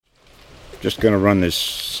Just going to run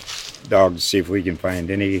this dog to see if we can find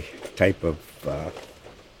any type of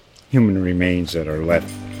human remains that are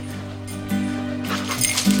left.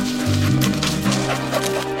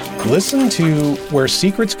 Listen to Where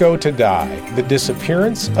Secrets Go to Die, The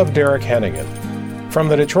Disappearance of Derek Hennigan. From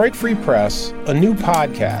the Detroit Free Press, a new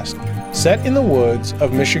podcast set in the woods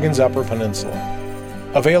of Michigan's Upper Peninsula.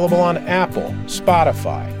 Available on Apple,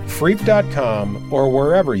 Spotify, Freep.com, or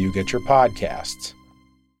wherever you get your podcasts.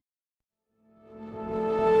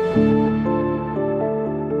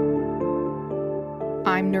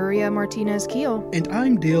 I'm Nuria Martinez-Keel. And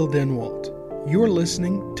I'm Dale Denwalt. You're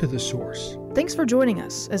listening to The Source. Thanks for joining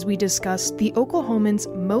us as we discuss the Oklahoman's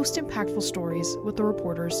most impactful stories with the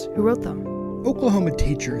reporters who wrote them. Oklahoma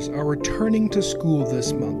teachers are returning to school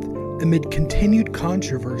this month amid continued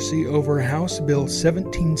controversy over House Bill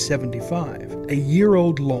 1775, a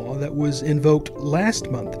year-old law that was invoked last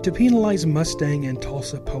month to penalize Mustang and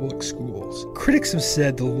Tulsa public schools. Critics have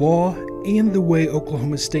said the law and the way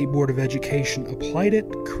Oklahoma State Board of Education applied it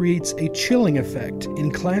creates a chilling effect in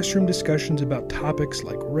classroom discussions about topics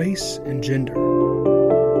like race and gender.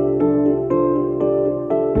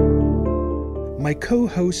 My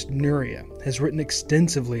co-host Nuria has written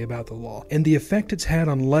extensively about the law and the effect it's had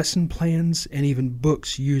on lesson plans and even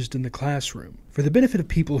books used in the classroom. For the benefit of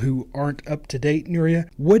people who aren't up to date, Nuria,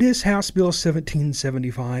 what is House Bill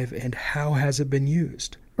 1775 and how has it been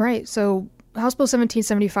used? Right, so House Bill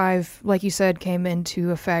 1775, like you said, came into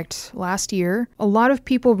effect last year. A lot of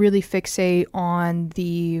people really fixate on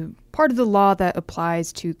the part of the law that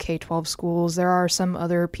applies to K-12 schools. There are some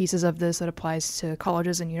other pieces of this that applies to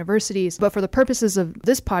colleges and universities. But for the purposes of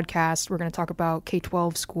this podcast, we're going to talk about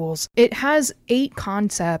K-12 schools. It has 8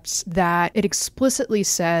 concepts that it explicitly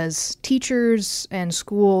says teachers and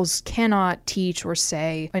schools cannot teach or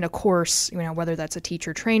say in a course, whether that's a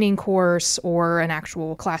teacher training course or an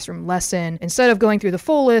actual classroom lesson. Instead of going through the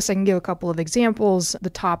full list, I can give a couple of examples. The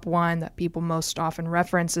top one that people most often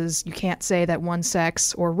reference is you can't say that one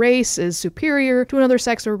sex or race is superior to another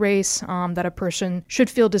sex or race, that a person should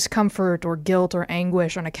feel discomfort or guilt or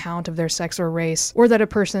anguish on account of their sex or race, or that a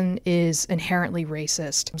person is inherently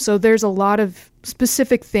racist. So there's a lot of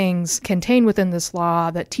specific things contained within this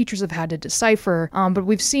law that teachers have had to decipher, but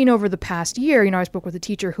we've seen over the past year, I spoke with a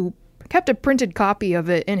teacher who kept a printed copy of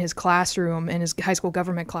it in his classroom, in his high school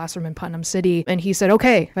government classroom in Putnam City. And he said,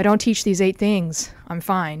 okay, if I don't teach these 8 things, I'm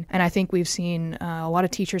fine. And I think we've seen a lot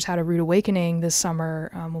of teachers had a rude awakening this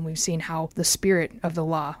summer when we've seen how the spirit of the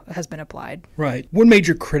law has been applied. Right. One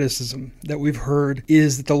major criticism that we've heard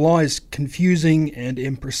is that the law is confusing and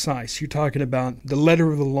imprecise. You're talking about the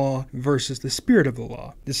letter of the law versus the spirit of the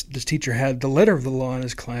law. This teacher had the letter of the law in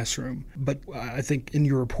his classroom. But I think in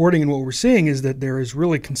your reporting and what we're seeing is that there is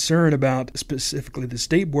really concern about specifically the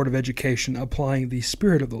State Board of Education applying the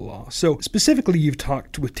spirit of the law. So specifically, you've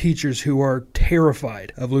talked with teachers who are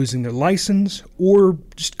terrified of losing their license or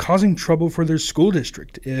just causing trouble for their school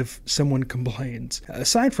district if someone complains.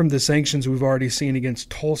 Aside from the sanctions we've already seen against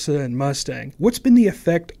Tulsa and Mustang, what's been the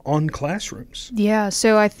effect on classrooms? Yeah,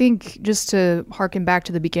 so I think just to harken back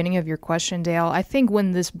to the beginning of your question, Dale, I think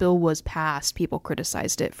when this bill was passed, people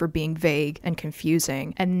criticized it for being vague and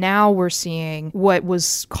confusing. And now we're seeing what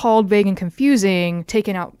was called vague and confusing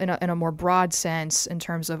taken out in a more broad sense in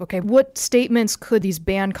terms of, okay, what statements could these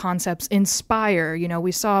banned concepts inspire?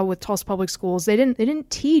 We saw with Tulsa Public Schools, they didn't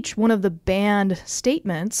teach one of the banned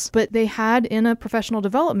statements, but they had in a professional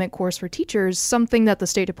development course for teachers something that the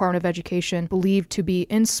State Department of Education believed to be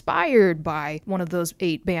inspired by one of those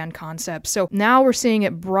 8 banned concepts. So now we're seeing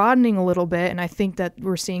it broadening a little bit, and I think that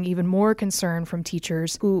we're seeing even more concern from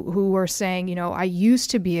teachers who are saying, I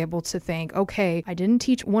used to be able to think, okay, I didn't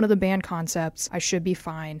teach one of the banned concepts, I should be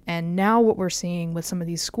fine. And now what we're seeing with some of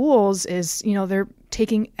these schools is, they're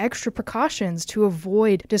taking extra precautions to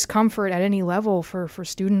avoid discomfort at any level for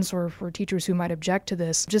students or for teachers who might object to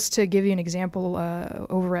this. Just to give you an example,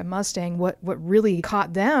 over at Mustang, what really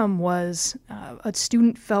caught them was a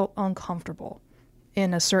student felt uncomfortable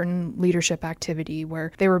in a certain leadership activity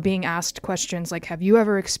where they were being asked questions like, have you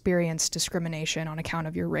ever experienced discrimination on account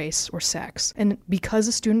of your race or sex? And because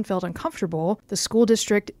the student felt uncomfortable, the school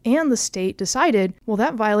district and the state decided, well,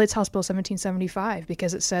 that violates House Bill 1775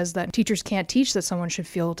 because it says that teachers can't teach that someone should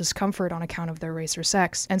feel discomfort on account of their race or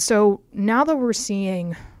sex. And so now that we're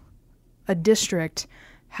seeing a district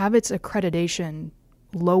have its accreditation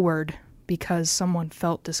lowered because someone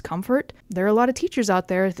felt discomfort. There are a lot of teachers out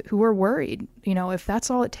there who are worried. If that's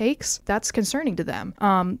all it takes, that's concerning to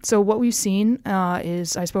them. So what we've seen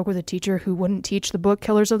is I spoke with a teacher who wouldn't teach the book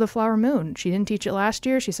Killers of the Flower Moon. She didn't teach it last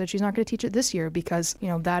year. She said she's not going to teach it this year because,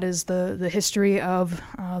 that is the history of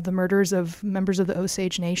the murders of members of the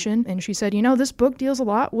Osage Nation. And she said, this book deals a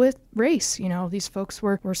lot with race. These folks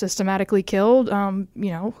were systematically killed,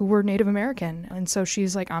 who were Native American. And so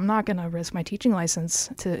she's like, I'm not going to risk my teaching license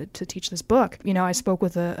to teach this book. I spoke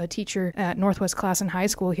with a teacher at Northwest Classen High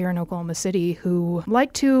School here in Oklahoma City who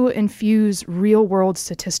liked to infuse real-world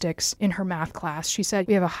statistics in her math class. She said,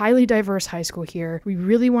 we have a highly diverse high school here. We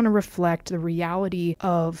really want to reflect the reality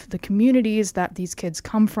of the communities that these kids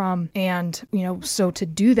come from. And, so to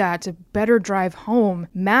do that, to better drive home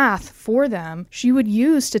math for them, she would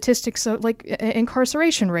use statistics like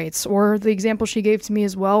incarceration rates, or the example she gave to me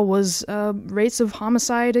as well was rates of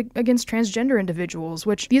homicide against transgender individuals,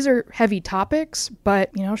 which these are heavy topics,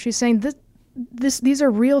 but, she's saying that these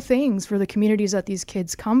are real things for the communities that these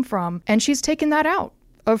kids come from, and she's taken that out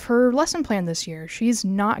of her lesson plan this year. She's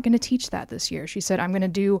not going to teach that this year. She said, I'm going to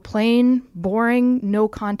do plain, boring, no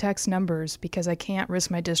context numbers because I can't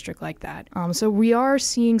risk my district like that. So we are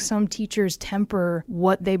seeing some teachers temper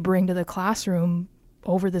what they bring to the classroom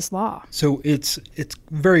over this law. So it's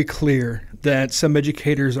very clear that some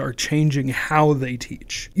educators are changing how they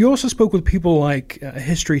teach. You also spoke with people like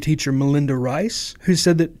history teacher Melinda Rice, who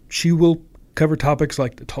said that she will cover topics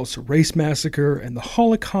like the Tulsa Race Massacre and the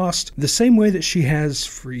Holocaust the same way that she has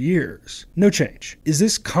for years. No change. Is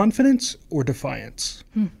this confidence or defiance?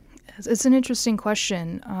 It's an interesting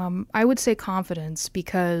question. I would say confidence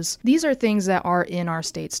because these are things that are in our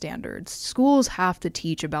state standards. Schools have to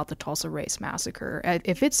teach about the Tulsa Race Massacre.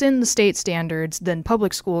 If it's in the state standards, then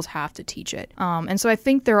public schools have to teach it. And so I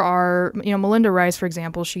think there are, Melinda Rice, for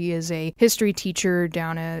example, she is a history teacher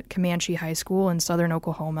down at Comanche High School in southern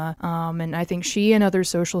Oklahoma. And I think she and other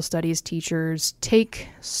social studies teachers take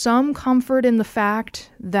some comfort in the fact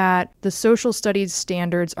that the social studies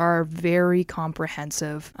standards are very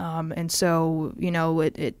comprehensive. And so,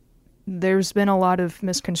 there's been a lot of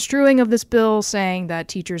misconstruing of this bill saying that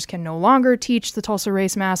teachers can no longer teach the Tulsa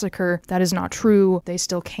Race Massacre. That is not true. They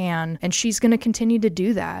still can. And she's going to continue to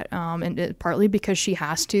do that. Partly because she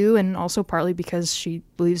has to, and also partly because she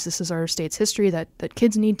believes this is our state's history that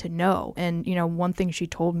kids need to know. And, one thing she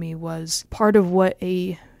told me was part of what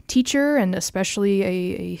a teacher, and especially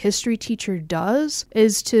a history teacher, does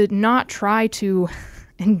is to not try to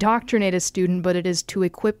indoctrinate a student, but it is to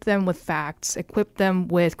equip them with facts, equip them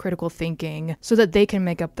with critical thinking so that they can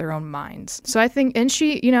make up their own minds. So I think, and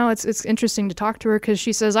she, it's interesting to talk to her because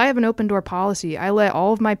she says, I have an open door policy. I let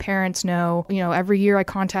all of my parents know, every year I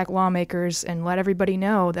contact lawmakers and let everybody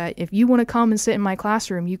know that if you want to come and sit in my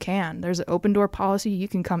classroom, you can. There's an open door policy. You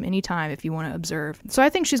can come anytime if you want to observe. So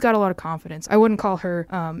I think she's got a lot of confidence. I wouldn't call her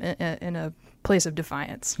in a place of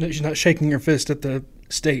defiance. No, she's not shaking her fist at the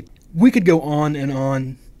state. We could go on and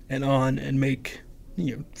on and on and make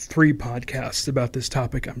 3 podcasts about this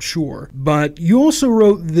topic, I'm sure. But you also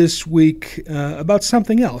wrote this week about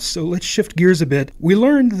something else. So let's shift gears a bit. We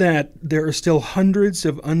learned that there are still hundreds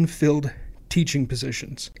of unfilled teaching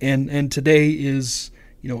positions. And today is,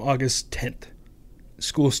 August 10th.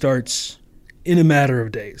 School starts in a matter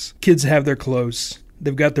of days. Kids have their clothes.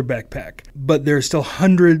 They've got their backpack. But there are still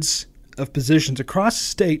hundreds of positions across the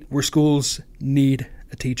state where schools need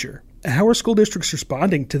a teacher. How are school districts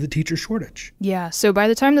responding to the teacher shortage? Yeah, so by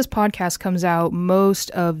the time this podcast comes out, most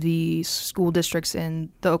of the school districts in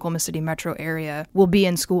the Oklahoma City metro area will be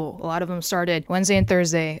in school. A lot of them started Wednesday and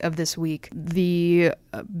Thursday of this week. The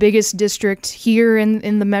biggest district here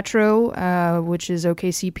in the metro, which is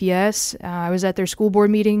OKCPS, I was at their school board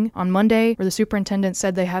meeting on Monday where the superintendent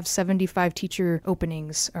said they have 75 teacher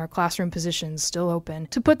openings, or classroom positions still open.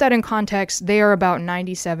 To put that in context, they are about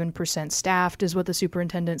 97% staffed is what the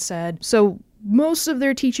superintendent said. So most of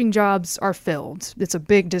their teaching jobs are filled. It's a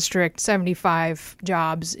big district. 75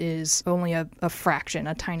 jobs is only a fraction,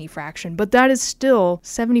 a tiny fraction. But that is still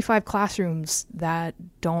 75 classrooms that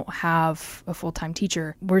don't have a full-time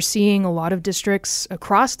teacher. We're seeing a lot of districts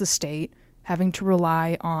across the state having to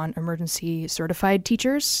rely on emergency certified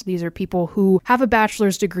teachers. These are people who have a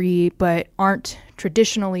bachelor's degree but aren't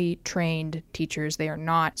traditionally trained teachers. They are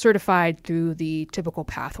not certified through the typical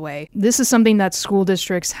pathway. This is something that school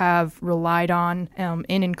districts have relied on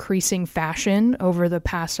in increasing fashion over the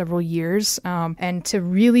past several years. And to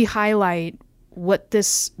really highlight what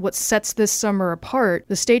sets this summer apart,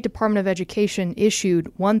 the State Department of Education issued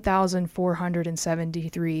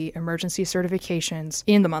 1,473 emergency certifications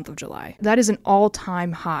in the month of July. That is an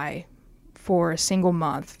all-time high for a single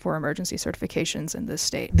month for emergency certifications in this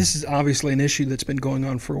state. This is obviously an issue that's been going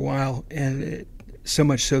on for a while, and so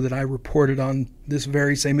much so that I reported on this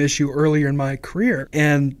very same issue earlier in my career.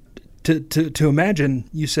 And to imagine,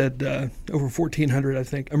 you said over 1,400, I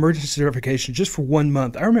think, emergency certifications just for 1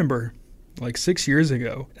 month. I remember like 6 years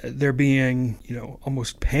ago, there being,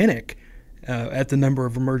 almost panic at the number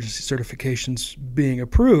of emergency certifications being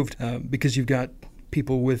approved because you've got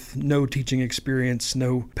people with no teaching experience,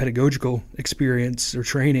 no pedagogical experience or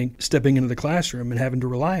training stepping into the classroom and having to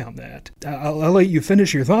rely on that. I'll let you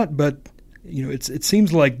finish your thought, but it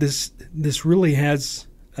seems like this really has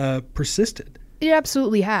persisted. It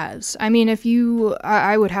absolutely has. I mean,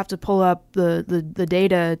 I would have to pull up the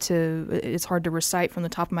data it's hard to recite from the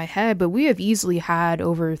top of my head, but we have easily had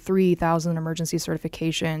over 3,000 emergency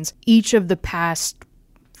certifications each of the past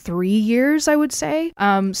 3 years, I would say.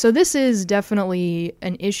 So this is definitely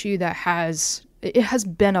an issue that has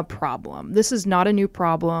been a problem. This is not a new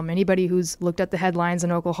problem. Anybody who's looked at the headlines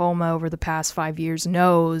in Oklahoma over the past 5 years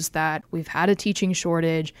knows that we've had a teaching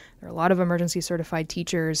shortage. There are a lot of emergency certified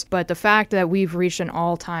teachers, but the fact that we've reached an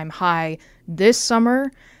all-time high this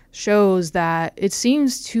summer shows that it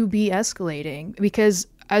seems to be escalating, because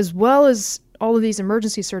as well as all of these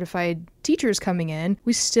emergency certified teachers coming in,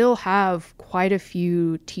 we still have quite a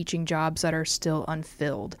few teaching jobs that are still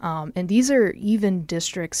unfilled. And these are even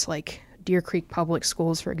districts like Deer Creek Public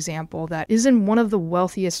Schools, for example, that is in one of the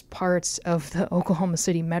wealthiest parts of the Oklahoma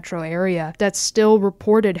City metro area that's still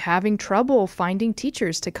reported having trouble finding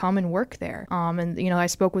teachers to come and work there. And I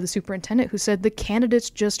spoke with a superintendent who said the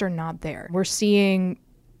candidates just are not there. We're seeing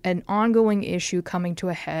an ongoing issue coming to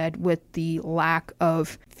a head with the lack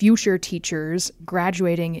of future teachers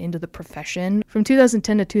graduating into the profession. From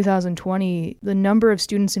 2010 to 2020, the number of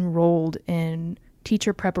students enrolled in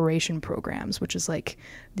teacher preparation programs, which is like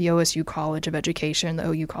the OSU College of Education, the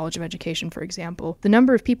OU College of Education, for example, the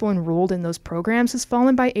number of people enrolled in those programs has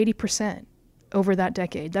fallen by 80% over that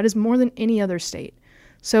decade. That is more than any other state.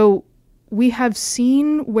 So we have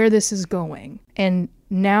seen where this is going. And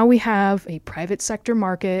now we have a private sector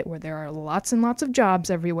market where there are lots and lots of jobs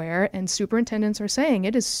everywhere, and superintendents are saying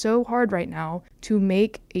it is so hard right now to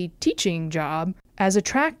make a teaching job as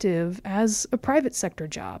attractive as a private sector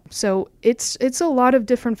job. So it's a lot of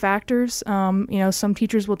different factors. Some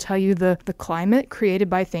teachers will tell you the climate created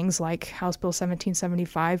by things like House Bill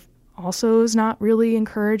 1775 also is not really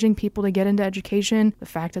encouraging people to get into education. The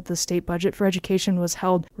fact that the state budget for education was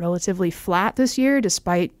held relatively flat this year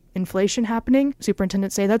despite inflation happening,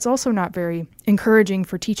 superintendents say that's also not very encouraging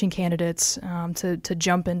for teaching candidates to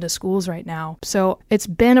jump into schools right now. So it's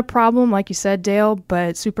been a problem, like you said, Dale,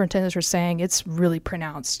 but superintendents are saying it's really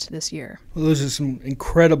pronounced this year. Well, those are some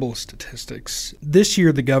incredible statistics. This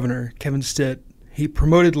year, the governor, Kevin Stitt, he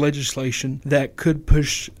promoted legislation that could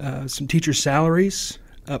push some teacher salaries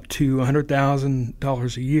up to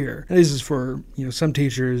 $100,000 a year. And this is for, some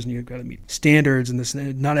teachers, and you've got to meet standards and this,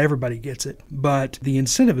 and not everybody gets it, but the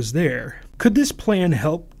incentive is there. Could this plan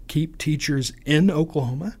help keep teachers in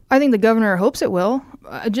Oklahoma? I think the governor hopes it will.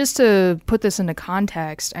 Just to put this into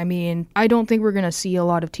context, I mean, I don't think we're going to see a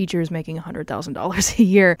lot of teachers making $100,000 a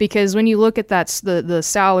year, because when you look at the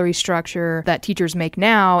salary structure that teachers make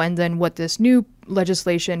now, and then what this new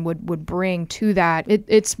legislation would bring to that,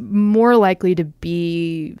 it's more likely to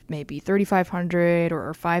be maybe $3,500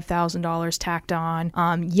 or $5,000 tacked on.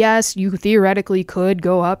 Yes, you theoretically could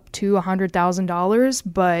go up to $100,000,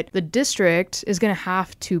 but the district is going to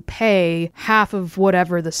have to pay half of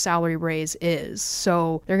whatever the salary raise is.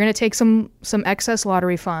 So they're going to take some excess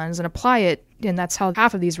lottery funds and apply it. And that's how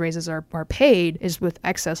half of these raises are paid, is with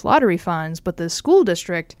excess lottery funds, but the school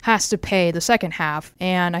district has to pay the second half.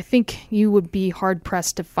 And I think you would be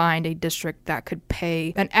hard-pressed to find a district that could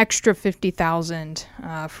pay an extra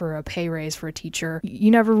 $50,000 for a pay raise for a teacher.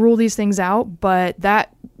 You never rule these things out, but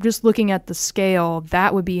that, just looking at the scale,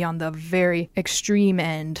 that would be on the very extreme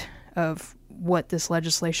end of what this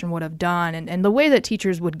legislation would have done. And the way that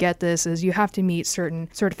teachers would get this is you have to meet certain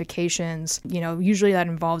certifications. Usually that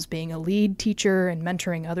involves being a lead teacher and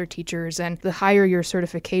mentoring other teachers. And the higher your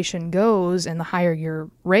certification goes and the higher your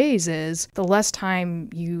raise is, the less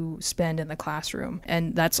time you spend in the classroom.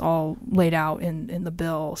 And that's all laid out in the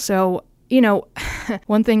bill. So,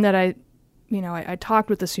 one thing that I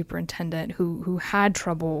talked with the superintendent who had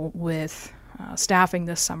trouble with staffing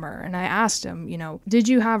this summer, and I asked him, did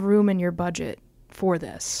you have room in your budget for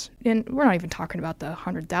this? And we're not even talking about the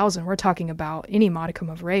 100,000. We're talking about any modicum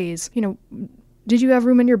of raise. Did you have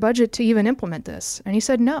room in your budget to even implement this? And he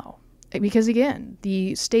said no. Because again,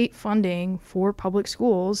 the state funding for public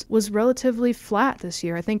schools was relatively flat this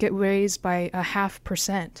year. I think it raised by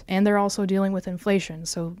 0.5%. And they're also dealing with inflation.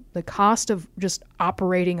 So the cost of just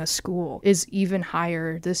operating a school is even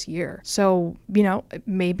higher this year. So,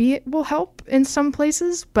 maybe it will help in some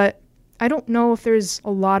places, but I don't know if there's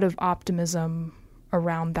a lot of optimism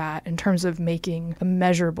around that in terms of making a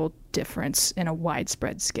measurable difference in a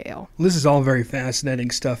widespread scale. This is all very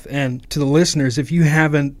fascinating stuff. And to the listeners, if you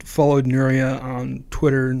haven't followed Nuria on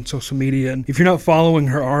Twitter and social media, and if you're not following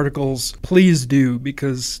her articles, please do,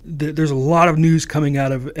 because there's a lot of news coming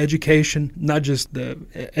out of education, not just the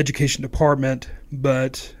education department,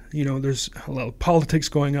 but there's a lot of politics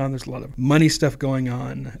going on. There's a lot of money stuff going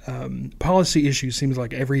on. Policy issues seems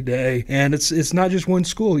like every day. And it's not just one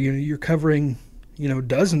school. You're covering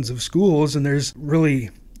dozens of schools, and there's really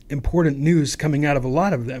important news coming out of a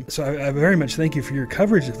lot of them. So I very much thank you for your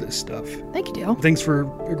coverage of this stuff. Thank you, Dale. Thanks for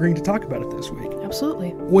agreeing to talk about it this week.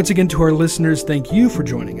 Absolutely. Once again, to our listeners, thank you for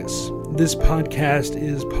joining us. This podcast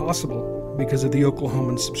is possible because of the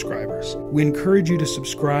Oklahoman subscribers. We encourage you to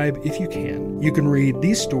subscribe if you can. You can read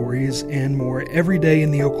these stories and more every day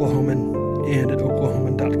in the Oklahoman and at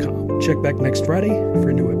oklahoman.com. Check back next Friday for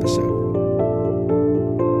a new episode.